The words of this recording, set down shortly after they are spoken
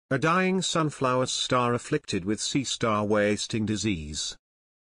A dying sunflower star afflicted with sea star wasting disease.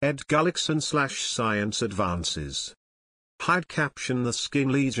 Ed Gullickson/Science Advances. Hide caption: The skin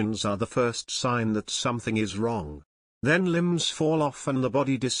lesions are the first sign that something is wrong. Then limbs fall off and the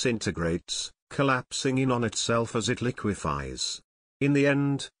body disintegrates, collapsing in on itself as it liquefies. In the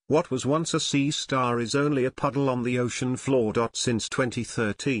end, what was once a sea star is only a puddle on the ocean floor. Since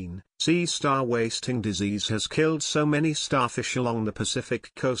 2013, sea star wasting disease has killed so many starfish along the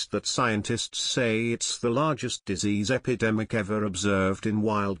Pacific coast that scientists say it's the largest disease epidemic ever observed in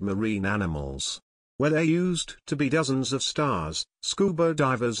wild marine animals. Where there used to be dozens of stars, scuba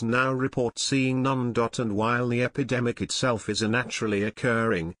divers now report seeing none. And while the epidemic itself is a naturally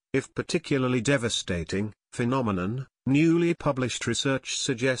occurring, if particularly devastating, phenomenon, newly published research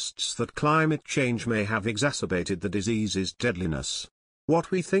suggests that climate change may have exacerbated the disease's deadliness.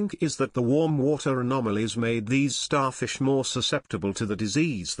 What we think is that the warm water anomalies made these starfish more susceptible to the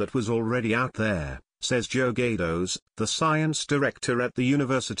disease that was already out there, says Joe Gados, the science director at the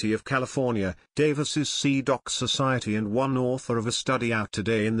University of California, Davis's Sea Dock Society and one author of a study out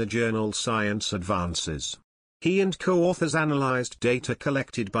today in the journal Science Advances. He and co-authors analyzed data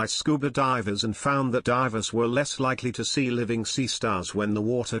collected by scuba divers and found that divers were less likely to see living sea stars when the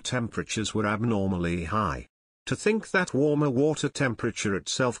water temperatures were abnormally high. To think that warmer water temperature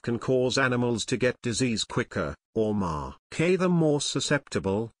itself can cause animals to get disease quicker, or make them more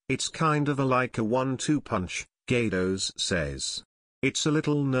susceptible, it's kind of like a 1-2 punch, Gados says. It's a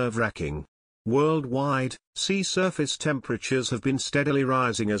little nerve-wracking. Worldwide, sea surface temperatures have been steadily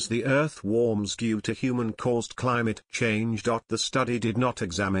rising as the Earth warms due to human-caused climate change. The study did not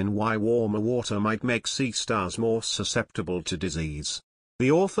examine why warmer water might make sea stars more susceptible to disease. The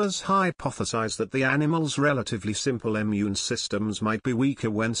authors hypothesize that the animals' relatively simple immune systems might be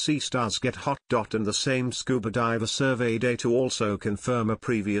weaker when sea stars get hot. And the same scuba diver survey data also confirm a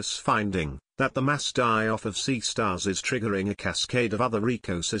previous finding, that the mass die-off of sea stars is triggering a cascade of other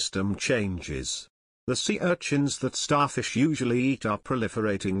ecosystem changes. The sea urchins that starfish usually eat are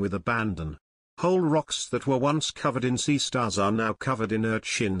proliferating with abandon. Whole rocks that were once covered in sea stars are now covered in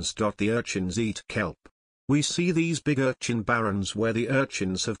urchins. The urchins eat kelp. We see these big urchin barrens where the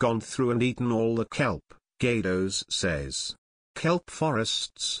urchins have gone through and eaten all the kelp, Gados says. Kelp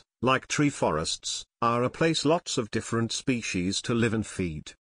forests, like tree forests, are a place lots of different species to live and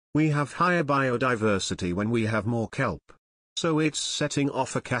feed. We have higher biodiversity when we have more kelp. So it's setting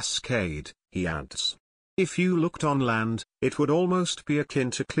off a cascade, he adds. If you looked on land, it would almost be akin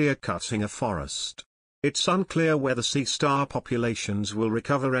to clear-cutting a forest. It's unclear whether sea star populations will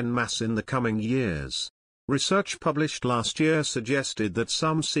recover en masse in the coming years. Research published last year suggested that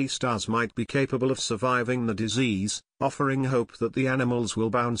some sea stars might be capable of surviving the disease, offering hope that the animals will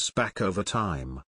bounce back over time.